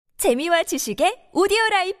재미와 지식의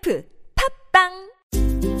오디오라이프 팝빵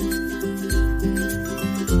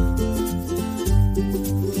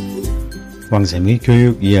왕쌤의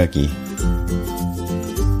교육 이야기.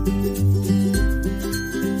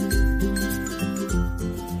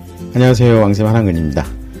 안녕하세요. 왕쌤 한한근입니다.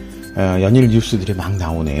 연일 뉴스들이 막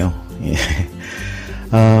나오네요. 예.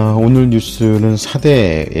 오늘 뉴스는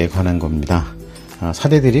사대에 관한 겁니다.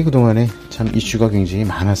 사대들이 그동안에 참 이슈가 굉장히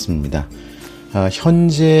많았습니다.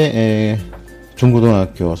 현재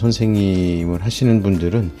중고등학교 선생님을 하시는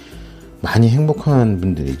분들은 많이 행복한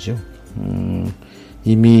분들이죠.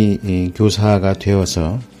 이미 교사가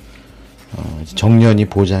되어서 정년이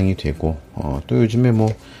보장이 되고 또 요즘에 뭐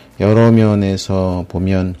여러 면에서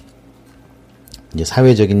보면 이제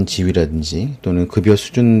사회적인 지위라든지 또는 급여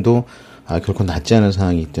수준도 결코 낮지 않은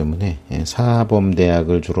상황이기 때문에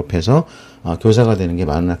사범대학을 졸업해서 교사가 되는 게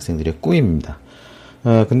많은 학생들의 꿈입니다.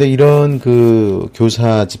 근데 이런 그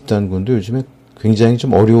교사 집단군도 요즘에 굉장히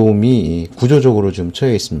좀 어려움이 구조적으로 좀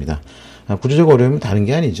처해 있습니다. 구조적 어려움은 다른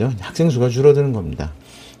게 아니죠. 학생 수가 줄어드는 겁니다.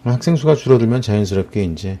 학생 수가 줄어들면 자연스럽게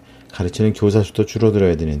이제 가르치는 교사 수도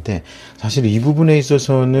줄어들어야 되는데, 사실 이 부분에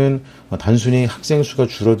있어서는 단순히 학생 수가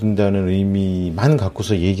줄어든다는 의미만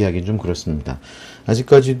갖고서 얘기하기는 좀 그렇습니다.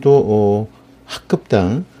 아직까지도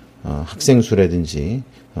학급당 학생 수라든지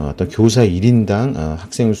어떤 교사 1인당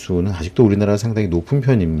학생 수는 아직도 우리나라가 상당히 높은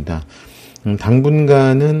편입니다.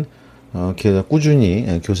 당분간은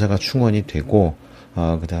꾸준히 교사가 충원이 되고,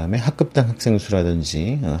 그 다음에 학급당 학생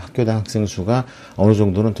수라든지 학교당 학생 수가 어느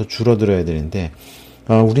정도는 더 줄어들어야 되는데,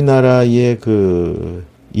 우리나라의 그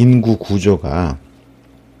인구 구조가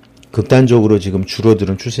극단적으로 지금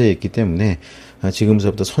줄어드는 추세에 있기 때문에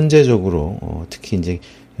지금서부터 선제적으로 특히 이제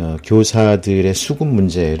교사들의 수급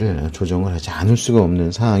문제를 조정을 하지 않을 수가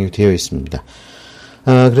없는 상황이 되어 있습니다.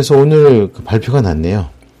 그래서 오늘 그 발표가 났네요.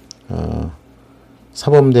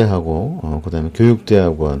 사범대하고 그다음에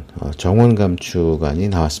교육대학원 정원 감축안이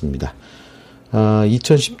나왔습니다.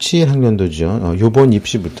 2017 학년도죠. 요번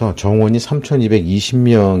입시부터 정원이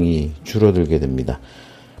 3,220명이 줄어들게 됩니다.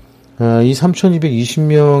 이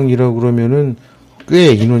 3,220명이라고 그러면은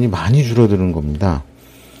꽤 인원이 많이 줄어드는 겁니다.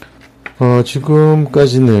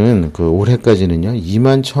 지금까지는 올해까지는요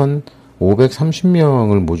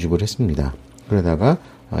 21,530명을 모집을 했습니다. 그러다가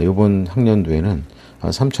요번 학년도에는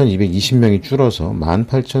 3,220명이 줄어서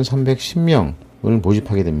 18,310명을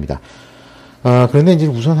모집하게 됩니다. 그런데 이제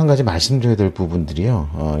우선 한 가지 말씀드려야 될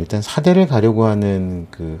부분들이요. 일단 사대를 가려고 하는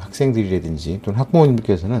그 학생들이라든지 또는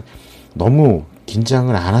학부모님께서는 너무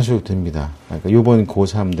긴장을 안 하셔도 됩니다. 그러니까 요번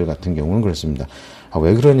고3들 같은 경우는 그렇습니다.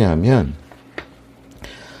 왜 그러냐면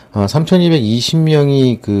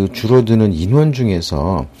 3,220명이 그 줄어드는 인원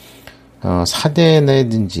중에서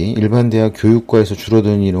사대라든지 일반 대학 교육과에서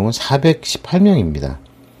줄어드는 인원은 418명입니다.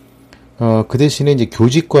 그 대신에 이제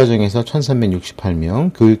교직 과정에서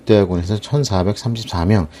 1,368명, 교육대학원에서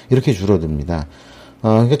 1,434명 이렇게 줄어듭니다.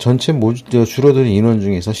 그러니까 전체 줄어드는 인원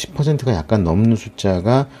중에서 10%가 약간 넘는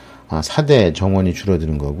숫자가 사대 정원이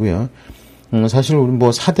줄어드는 거고요. 사실 우리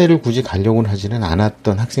뭐 사대를 굳이 가려고는 하지는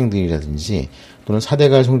않았던 학생들이라든지 또는 사대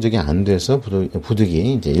갈 성적이 안 돼서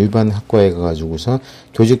부득이 이제 일반 학과에 가가지고서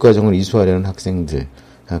교직 과정을 이수하려는 학생들,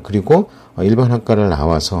 그리고 일반 학과를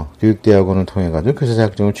나와서 교육대학원을 통해가지고 교사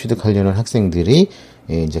자격증을 취득하려는 학생들이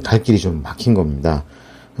이제 갈 길이 좀 막힌 겁니다.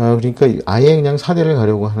 그러니까 아예 그냥 사대를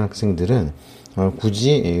가려고 하는 학생들은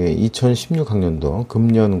굳이 2016 학년도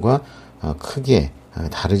금년과 크게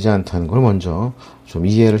다르지 않다는 걸 먼저 좀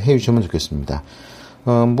이해를 해 주시면 좋겠습니다.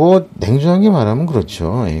 뭐 냉정하게 말하면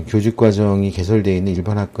그렇죠. 교직 과정이 개설되어 있는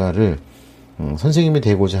일반 학과를 선생님이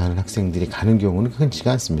되고자 하는 학생들이 가는 경우는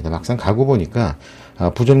흔치가 않습니다. 막상 가고 보니까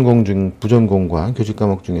부전공과 교직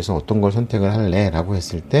과목 중에서 어떤 걸 선택을 할래라고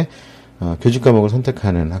했을 때 교직 과목을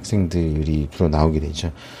선택하는 학생들이 주로 나오게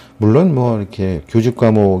되죠. 물론 뭐 이렇게 교직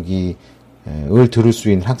과목이 을 들을 수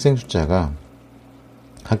있는 학생 숫자가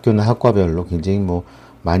학교나 학과별로 굉장히 뭐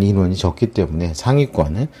많이 인원이 적기 때문에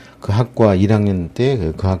상위권은 그 학과 1학년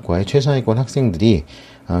때 그 학과의 최상위권 학생들이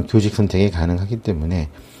교직 선택이 가능하기 때문에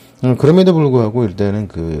그럼에도 불구하고 일단은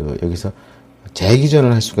여기서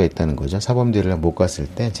재기전을 할 수가 있다는 거죠. 사범대를 못 갔을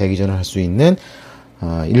때 재기전을 할 수 있는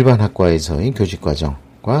일반 학과에서의 교직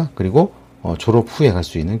과정과 그리고 졸업 후에 갈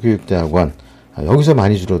수 있는 교육대학원, 여기서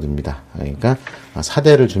많이 줄어듭니다. 그러니까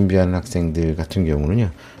사대를 준비하는 학생들 같은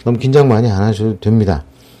경우는요 너무 긴장 많이 안 하셔도 됩니다.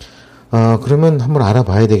 그러면 한번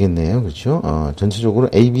알아봐야 되겠네요. 그렇죠? 전체적으로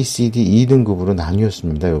A, B, C, D, E 등급으로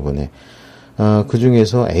나뉘었습니다. 요번에. 그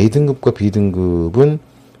중에서 A등급과 B등급은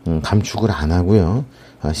감축을 안 하고요.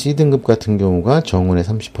 C등급 같은 경우가 정원의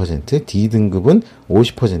 30%, D등급은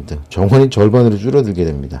 50%, 정원이 절반으로 줄어들게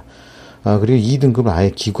됩니다. 그리고 2등급은 아예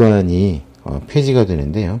기관이 폐지가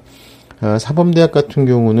되는데요. 사범대학 같은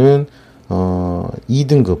경우는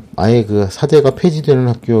 2등급 아예 그 사대가 폐지되는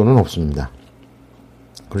학교는 없습니다.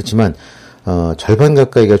 그렇지만 절반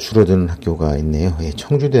가까이가 줄어드는 학교가 있네요. 예,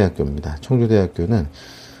 청주대학교입니다. 청주대학교는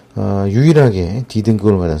유일하게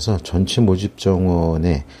D등급을 받아서 전체 모집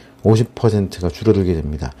정원의 50%가 줄어들게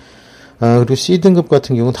됩니다. 그리고 C등급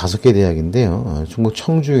같은 경우는 5개 대학인데요. 중국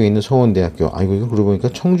청주에 있는 서원대학교, 이거 그러고 보니까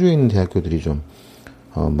청주에 있는 대학교들이 좀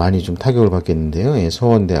많이 좀 타격을 받겠는데요. 예,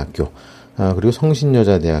 서원대학교, 그리고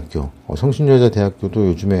성신여자대학교, 성신여자대학교도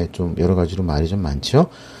요즘에 좀 여러 가지로 말이 좀 많죠.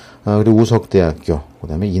 그리고 우석대학교, 그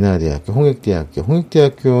다음에 인하대학교,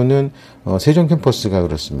 홍익대학교는 세종 캠퍼스가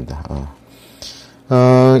그렇습니다.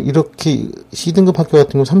 이렇게 C등급 학교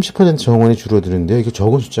같은 경우 30% 정원이 줄어드는데요. 이게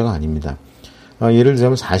적은 숫자가 아닙니다. 예를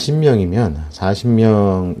들자면 40명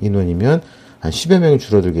인원이면 한 10여 명이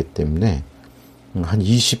줄어들기 때문에 한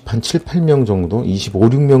 7, 8명 정도, 25,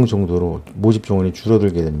 6명 정도로 모집 정원이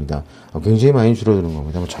줄어들게 됩니다. 굉장히 많이 줄어드는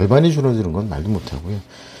겁니다. 절반이 줄어드는 건 말도 못하고요.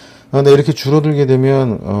 근데 이렇게 줄어들게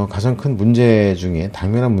되면 가장 큰 문제 중에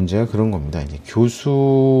당면한 문제가 그런 겁니다. 이제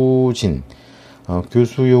교수진,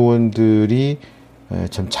 교수 요원들이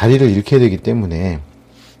참 자리를 잃게 되기 때문에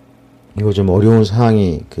이거 좀 어려운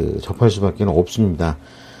상황이 접할 수밖에 없습니다.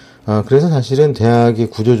 그래서 사실은 대학의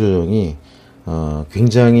구조조정이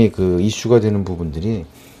굉장히 이슈가 되는 부분들이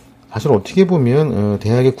사실 어떻게 보면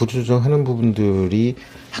대학의 구조조정하는 부분들이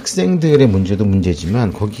학생들의 문제도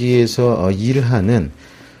문제지만 거기에서 일을 하는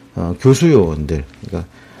교수 요원들, 그러니까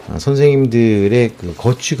선생님들의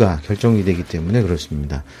거취가 결정이 되기 때문에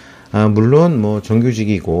그렇습니다. 물론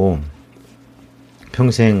정규직이고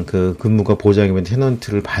평생 근무가 보장이면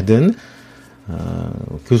테넌트를 받은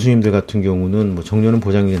교수님들 같은 경우는 정년은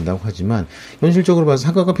보장이 된다고 하지만 현실적으로 봐서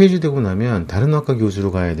학과가 폐지되고 나면 다른 학과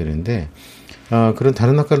교수로 가야 되는데 그런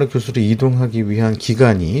다른 학과로 교수로 이동하기 위한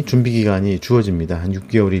준비 기간이 주어집니다. 한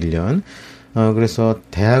 6개월, 1년. 그래서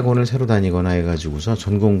대학원을 새로 다니거나 해가지고서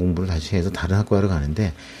전공 공부를 다시 해서 다른 학과로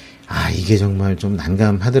가는데 이게 정말 좀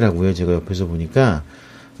난감하더라고요. 제가 옆에서 보니까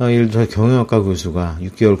예를 들어 경영학과 교수가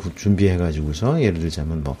 6개월 준비해가지고서 예를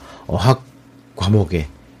들자면 어학 과목에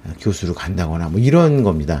교수로 간다거나 이런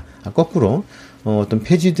겁니다. 거꾸로 어떤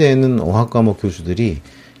폐지되는 어학 과목 교수들이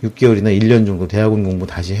 6개월이나 1년 정도 대학원 공부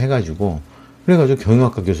다시 해가지고 그래가지고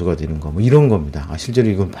경영학과 교수가 되는 거 이런 겁니다. 실제로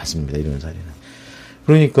이건 봤습니다. 이런 사례는.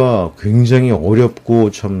 그러니까 굉장히 어렵고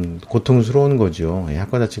참 고통스러운 거죠.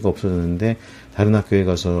 학과 자체가 없어졌는데 다른 학교에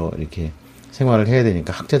가서 이렇게 생활을 해야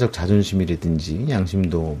되니까 학자적 자존심이라든지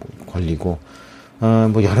양심도 걸리고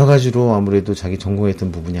여러 가지로 아무래도 자기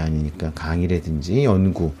전공했던 부분이 아니니까 강의라든지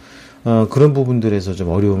연구 그런 부분들에서 좀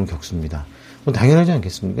어려움을 겪습니다. 당연하지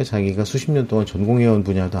않겠습니까? 자기가 수십 년 동안 전공해온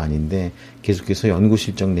분야도 아닌데 계속해서 연구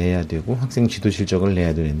실적 내야 되고 학생 지도 실적을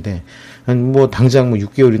내야 되는데 당장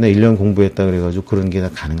 6개월이나 1년 공부했다 그래가지고 그런 게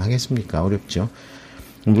다 가능하겠습니까? 어렵죠.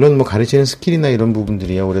 물론 가르치는 스킬이나 이런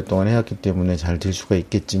부분들이야 오랫동안 해왔기 때문에 잘 될 수가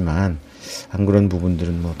있겠지만 안 그런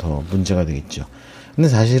부분들은 더 문제가 되겠죠. 근데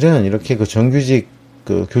사실은 이렇게 정규직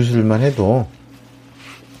교수들만 해도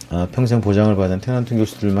평생 보장을 받은 테넌트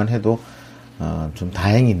교수들만 해도 좀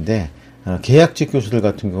다행인데 계약직 교수들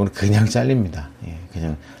같은 경우는 그냥 잘립니다.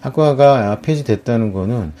 그냥 학과가 폐지됐다는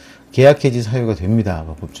거는 계약 해지 사유가 됩니다.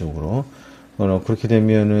 법적으로. 그렇게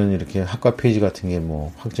되면은 이렇게 학과 폐지 같은 게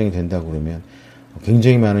확정이 된다고 그러면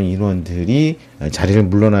굉장히 많은 인원들이 자리를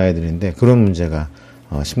물러나야 되는데 그런 문제가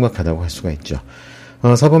심각하다고 할 수가 있죠.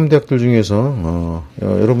 사범대학들 중에서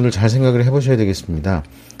여러분들 잘 생각을 해보셔야 되겠습니다.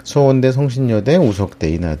 서원대, 성신여대, 우석대,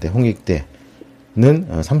 인하대, 홍익대는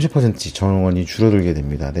 30% 정원이 줄어들게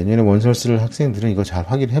됩니다. 내년에 원서를 쓸 학생들은 이거 잘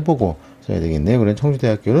확인해보고 써야 되겠네요. 그런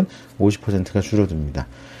청주대학교는 50%가 줄어듭니다.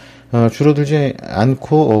 줄어들지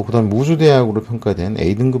않고 그 다음 우수대학으로 평가된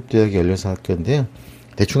A등급 대학이 16학교인데요.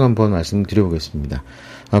 대충 한번 말씀드려보겠습니다.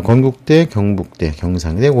 건국대, 경북대,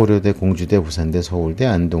 경상대, 고려대, 공주대, 부산대, 서울대,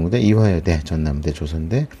 안동대, 이화여대, 전남대,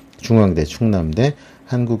 조선대, 중앙대, 충남대,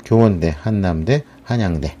 한국교원대, 한남대,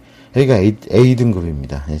 한양대. 여기가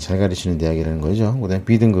A등급입니다. 잘 가르치는 대학이라는 거죠. 그 다음에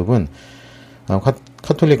B등급은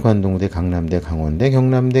카톨릭 관동대, 강남대, 강원대,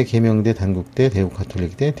 경남대, 계명대, 단국대,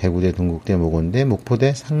 대구카톨릭대, 대구대, 동국대, 목원대,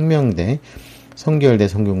 목포대, 상명대, 성결대,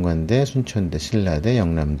 성균관대, 순천대, 신라대,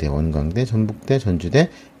 영남대, 원광대, 전북대, 전주대,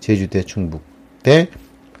 제주대, 충북대,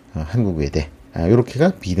 한국외대.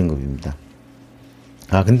 요렇게가 B등급입니다.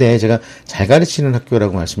 근데 제가 잘 가르치는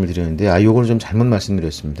학교라고 말씀을 드렸는데, 요거는 좀 잘못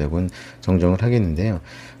말씀드렸습니다. 그건 정정을 하겠는데요.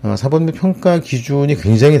 사범대 평가 기준이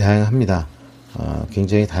굉장히 다양합니다.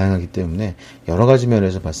 굉장히 다양하기 때문에 여러 가지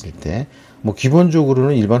면에서 봤을 때,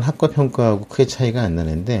 기본적으로는 일반 학과 평가하고 크게 차이가 안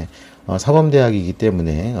나는데, 사범대학이기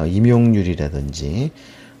때문에 임용률이라든지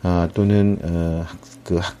또는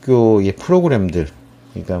그 학교의 프로그램들,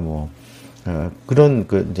 그러니까 그런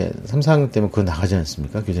이제 3, 4학년 때면 그거 나가지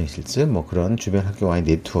않습니까? 교장 실습, 그런 주변 학교와의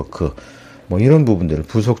네트워크, 이런 부분들,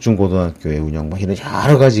 부속중고등학교의 운영, 이런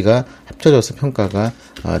여러 가지가 합쳐져서 평가가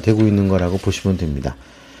되고 있는 거라고 보시면 됩니다.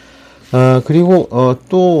 그리고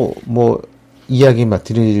또 이야기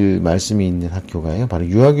드릴 말씀이 있는 학교가요, 바로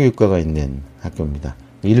유아교육과가 있는 학교입니다.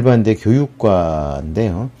 일반대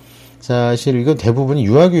교육과인데요. 사실 이건 대부분이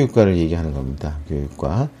유아교육과를 얘기하는 겁니다.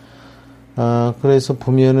 교육과. 그래서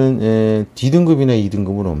보면은 D등급이나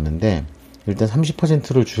 2등급은 없는데 일단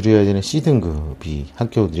 30%를 줄여야 되는 C등급이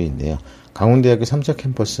학교들이 있는데요. 강원대학교 3차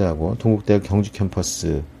캠퍼스하고 동국대학 경주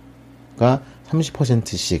캠퍼스가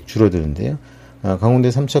 30%씩 줄어드는데요. 강원대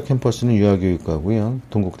 3차 캠퍼스는 유아교육과고요.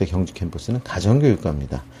 동국대 경주 캠퍼스는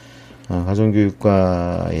가정교육과입니다.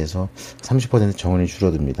 가정교육과에서 30% 정원이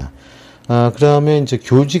줄어듭니다. 그 다음에 이제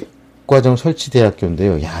교직과정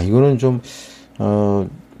설치대학교인데요. 이거는 좀,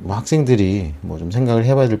 학생들이 좀 생각을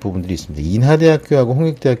해봐야 될 부분들이 있습니다. 인하대학교하고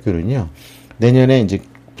홍익대학교는요,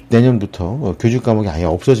 내년부터 교직 과목이 아예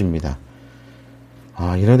없어집니다.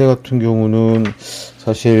 인하대 같은 경우는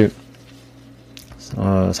사실,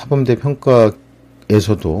 사범대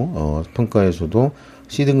평가에서도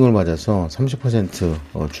C등급을 맞아서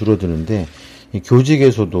 30% 줄어드는데,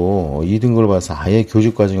 교직에서도 2등급을 받아서 아예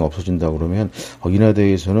교직 과정이 없어진다 그러면,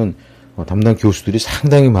 인하대에서는 담당 교수들이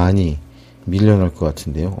상당히 많이 밀려날 것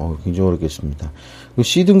같은데요. 굉장히 어렵겠습니다.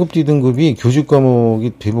 C등급, D등급이 교직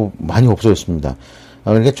과목이 되게 많이 없어졌습니다.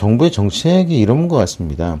 그러니까 정부의 정책이 이런 것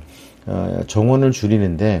같습니다. 정원을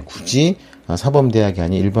줄이는데 굳이 사범대학이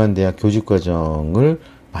아닌 일반대학 교직과정을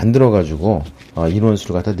만들어가지고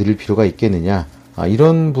인원수를 갖다 늘릴 필요가 있겠느냐,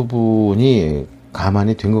 이런 부분이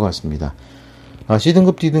감안이 된 것 같습니다.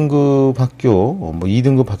 C등급, D등급 학교,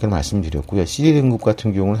 2등급 학교를 말씀드렸고요. C등급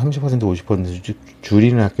같은 경우는 30%, 50%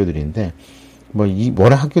 줄이는 학교들인데,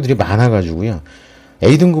 워낙 학교들이 많아가지고요.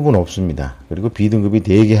 A등급은 없습니다. 그리고 B등급이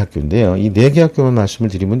 4개 학교인데요. 이 4개 학교만 말씀을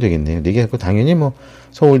드리면 되겠네요. 4개 학교 당연히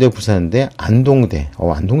서울대, 부산대, 안동대.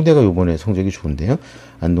 안동대가 요번에 성적이 좋은데요.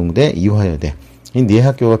 안동대, 이화여대. 이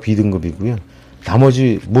 4학교가 B등급이고요.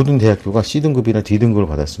 나머지 모든 대학교가 C등급이나 D등급을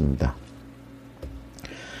받았습니다.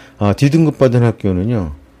 D등급 받은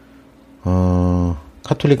학교는요,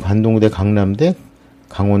 카톨릭 관동대, 강남대,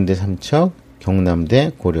 강원대 삼척,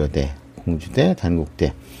 경남대, 고려대, 공주대,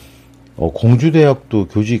 단국대. 공주대학도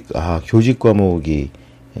교직 과목이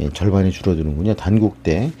절반이 줄어드는군요.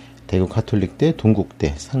 단국대, 대구 카톨릭대,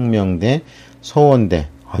 동국대, 상명대, 서원대.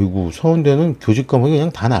 서원대는 교직 과목이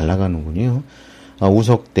그냥 다 날아가는군요.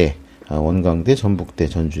 우석대, 원광대, 전북대,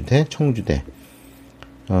 전주대, 청주대,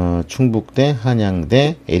 충북대,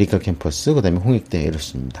 한양대, 에리카 캠퍼스, 그 다음에 홍익대,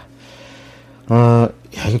 이렇습니다.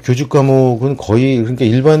 이거 교직 과목은 거의, 그러니까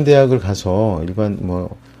일반 대학을 가서,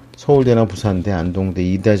 서울대나 부산대, 안동대,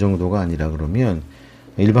 이대 정도가 아니라 그러면,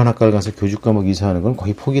 일반 학과를 가서 교직 과목 이사하는 건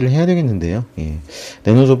거의 포기를 해야 되겠는데요.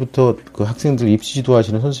 내년서부터 그 학생들 입시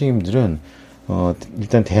지도하시는 선생님들은,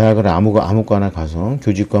 일단 대학을 아무 과나 가서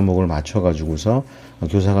교직 과목을 맞춰가지고서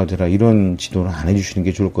교사가 되라, 이런 지도를 안 해주시는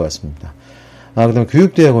게 좋을 것 같습니다. 그 다음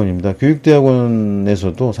교육대학원입니다.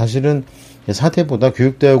 교육대학원에서도 사실은 사대보다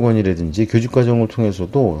교육대학원이라든지 교직과정을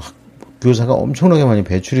통해서도 교사가 엄청나게 많이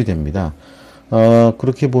배출이 됩니다.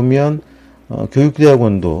 그렇게 보면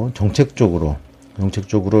교육대학원도 정책적으로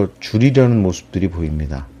줄이려는 모습들이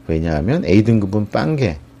보입니다. 왜냐하면 A등급은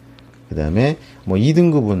빵개, 그 다음에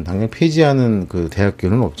 2등급은 당연히 폐지하는 그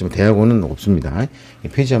대학교는 없지만 대학원은 없습니다.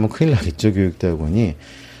 폐지하면 큰일 나겠죠, 교육대학원이.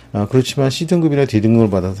 그렇지만 C등급이나 D등급을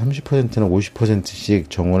받아서 30%나 50%씩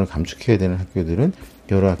정원을 감축해야 되는 학교들은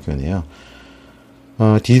여러 학교네요.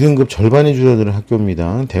 D등급 절반이 줄어드는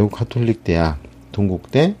학교입니다. 대구 카톨릭대학,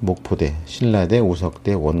 동국대, 목포대, 신라대,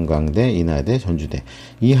 오석대, 원광대, 인하대, 전주대.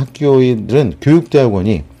 이 학교들은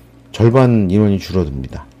교육대학원이 절반 인원이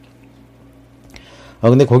줄어듭니다.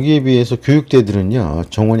 근데 거기에 비해서 교육대들은요,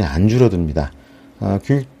 정원이 안 줄어듭니다.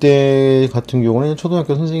 교육대 같은 경우는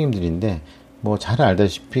초등학교 선생님들인데, 잘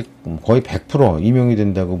알다시피 거의 100% 임용이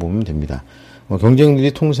된다고 보면 됩니다.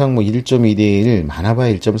 경쟁률이 통상 1.2대 1,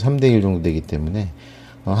 많아봐야 1.3대 1 정도 되기 때문에,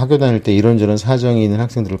 학교 다닐 때 이런저런 사정이 있는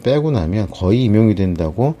학생들을 빼고 나면 거의 임용이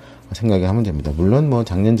된다고 생각하면 됩니다. 물론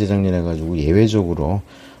작년, 재작년 해가지고 예외적으로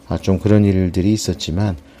좀 그런 일들이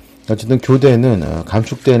있었지만, 어쨌든 교대는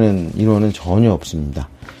감축되는 인원은 전혀 없습니다.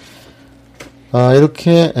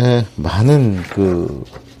 이렇게 많은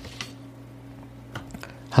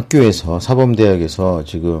학교에서, 사범대학에서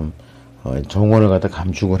지금 정원을 갖다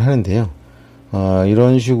감축을 하는데요.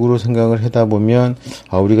 이런 식으로 생각을 하다 보면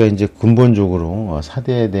우리가 이제 근본적으로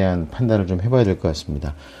사대에 대한 판단을 좀 해봐야 될 것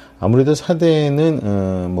같습니다. 아무래도 사대는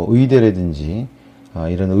의대라든지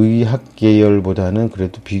이런 의학 계열보다는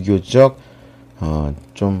그래도 비교적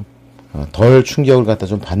좀 덜 충격을 갖다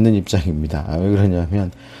좀 받는 입장입니다. 왜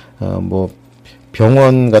그러냐면 뭐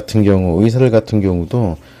병원 같은 경우, 의사들 같은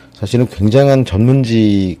경우도 사실은 굉장한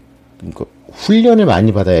전문직 훈련을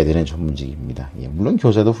많이 받아야 되는 전문직입니다. 예, 물론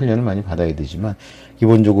교사도 훈련을 많이 받아야 되지만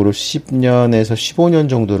기본적으로 10년에서 15년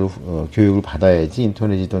정도를 교육을 받아야지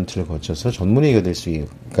인터넷 지도원틀을 거쳐서 전문의가 될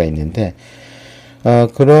수가 있는데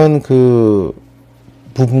그런 그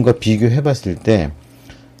부분과 비교해 봤을 때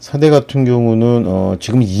사대 같은 경우는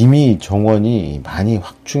지금 이미 정원이 많이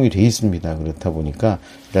확충이 돼 있습니다. 그렇다 보니까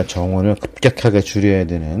일단 정원을 급격하게 줄여야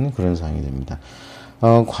되는 그런 상황이 됩니다.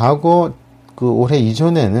 과거 그 올해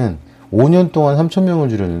이전에는 5년 동안 3,000명을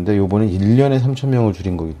줄였는데 요번엔 1년에 3,000명을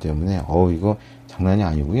줄인 거기 때문에 이거 장난이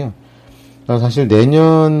아니고요. 사실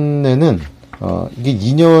내년에는 이게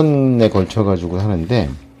 2년에 걸쳐 가지고 하는데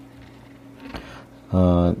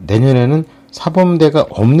내년에는 사범대가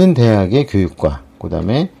없는 대학의 교육과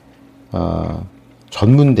그다음에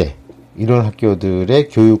전문대 이런 학교들의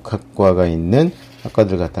교육학과가 있는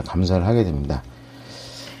학과들 갖다 감사를 하게 됩니다.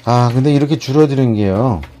 근데 이렇게 줄어드는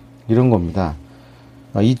게요. 이런 겁니다.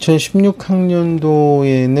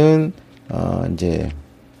 2016학년도에는 이제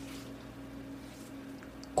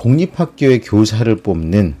공립학교의 교사를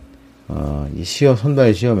뽑는 이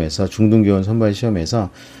선발 시험에서 중등교원 선발 시험에서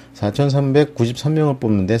 4,393명을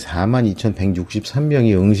뽑는데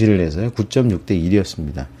 42,163명이 응시를 해서요. 9.6대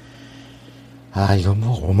 1이었습니다. 이건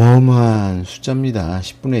뭐 어마어마한 숫자입니다.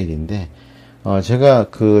 10분의 1인데 제가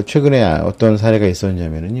그 최근에 어떤 사례가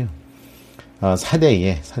있었냐면은요.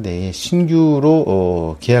 사대에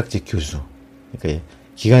신규로 계약직 교수, 그러니까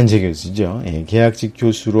기간제 교수죠. 예, 계약직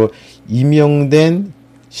교수로 임용된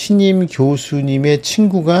신임 교수님의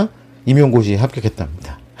친구가 임용고시에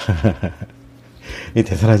합격했답니다. 이게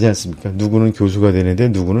대단하지 않습니까? 누구는 교수가 되는데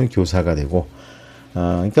누구는 교사가 되고,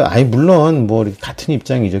 그러니까 물론 뭐 같은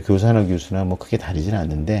입장이죠. 교사나 교수나 뭐 크게 다르진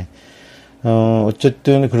않는데,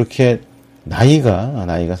 어쨌든 그렇게 나이가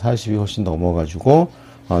 40이 훨씬 넘어가지고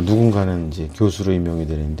누군가는 이제 교수로 임용이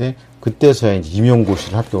되는데 그때서야 이제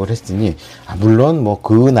임용고시를 합격을 했으니 물론 뭐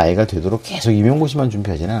그 나이가 되도록 계속 임용고시만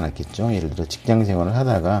준비하지는 않았겠죠. 예를 들어 직장 생활을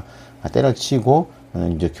하다가 때려치고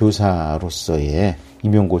이제 교사로서의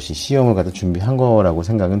임용고시 시험을 갖다 준비한 거라고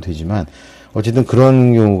생각은 되지만 어쨌든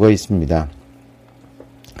그런 경우가 있습니다.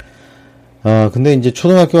 근데 이제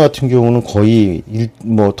초등학교 같은 경우는 거의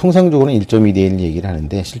통상적으로는 1.2대 1 얘기를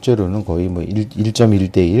하는데 실제로는 거의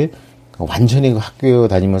 1.1대 1 완전히 그 학교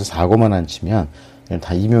다니면서 사고만 안 치면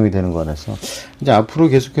다 임용이 되는 거라서 이제 앞으로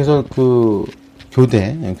계속해서 그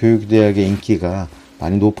교육대학의 인기가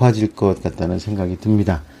많이 높아질 것 같다는 생각이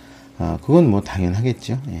듭니다. 그건 뭐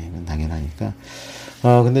당연하겠죠. 예, 그건 당연하니까.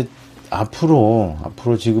 근데 앞으로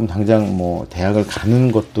지금 당장 뭐 대학을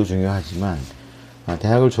가는 것도 중요하지만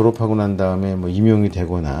대학을 졸업하고 난 다음에 뭐 임용이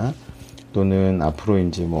되거나 또는 앞으로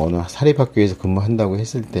이제 뭐 어느 사립학교에서 근무한다고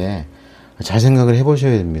했을 때 잘 생각을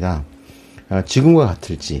해보셔야 됩니다. 지금과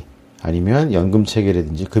같을지 아니면 연금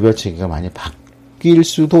체계라든지 급여 체계가 많이 바뀔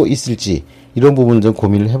수도 있을지 이런 부분을 좀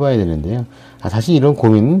고민을 해봐야 되는데요. 사실 이런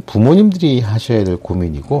고민은 부모님들이 하셔야 될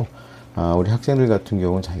고민이고 우리 학생들 같은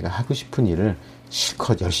경우는 자기가 하고 싶은 일을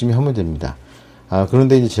실컷 열심히 하면 됩니다.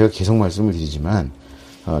 그런데 이제 제가 계속 말씀을 드리지만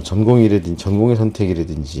전공의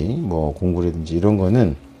선택이라든지 뭐 공부라든지 이런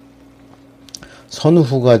거는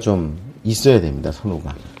선후가 좀 있어야 됩니다.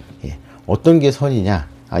 선후가. 예. 어떤 게 선이냐?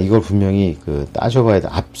 이걸 분명히 따져봐야 돼.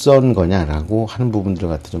 앞선 거냐라고 하는 부분들을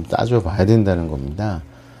갖다 좀 따져봐야 된다는 겁니다.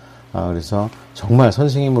 그래서 정말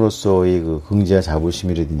선생님으로서의 그 긍지와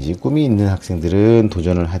자부심이라든지 꿈이 있는 학생들은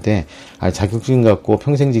도전을 하되, 자격증 갖고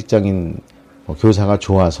평생 직장인 교사가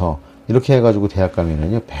좋아서 이렇게 해가지고 대학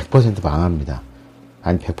가면은요, 100% 망합니다.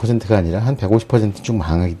 아니, 100%가 아니라 한 150% 쭉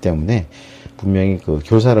망하기 때문에 분명히 그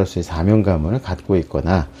교사로서의 사명감을 갖고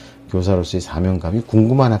있거나 교사로서의 사명감이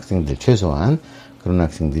궁금한 학생들, 최소한 그런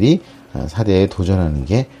학생들이 사대에 도전하는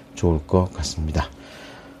게 좋을 것 같습니다.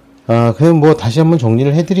 그럼 뭐 다시 한번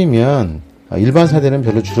정리를 해드리면 일반 사대는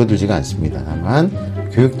별로 줄어들지가 않습니다. 다만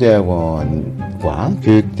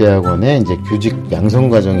교육대학원의 이제 교직 양성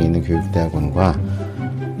과정에 있는 교육대학원과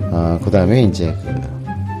그 다음에 이제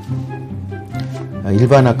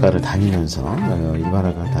일반학과를 다니면서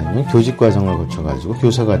교직 과정을 거쳐가지고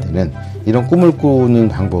교사가 되는 이런 꿈을 꾸는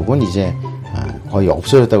방법은 이제 거의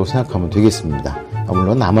없어졌다고 생각하면 되겠습니다.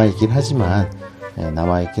 물론 남아있긴 하지만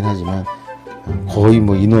거의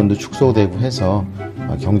뭐 인원도 축소되고 해서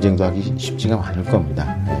경쟁도 하기 쉽지가 않을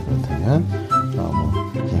겁니다. 그렇다면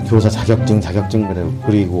그냥 교사 자격증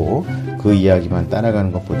그리고 그 이야기만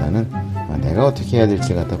따라가는 것보다는 내가 어떻게 해야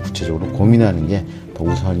될지 갖다 구체적으로 고민하는 게 더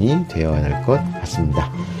우선이 되어야 할 것 같습니다.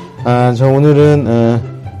 저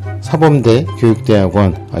오늘은 사범대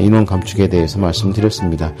교육대학원 인원 감축에 대해서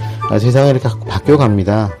말씀드렸습니다. 세상이 이렇게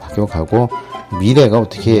바뀌어갑니다. 바뀌어가고 미래가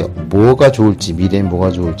어떻게 뭐가 좋을지, 미래엔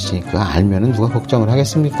뭐가 좋을지 그거 알면은 누가 걱정을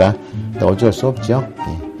하겠습니까? 어쩔 수 없죠.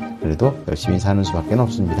 그래도 열심히 사는 수밖에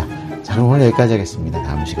없습니다. 자, 그럼 오늘 여기까지 하겠습니다.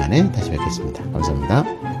 다음 시간에 다시 뵙겠습니다. 감사합니다.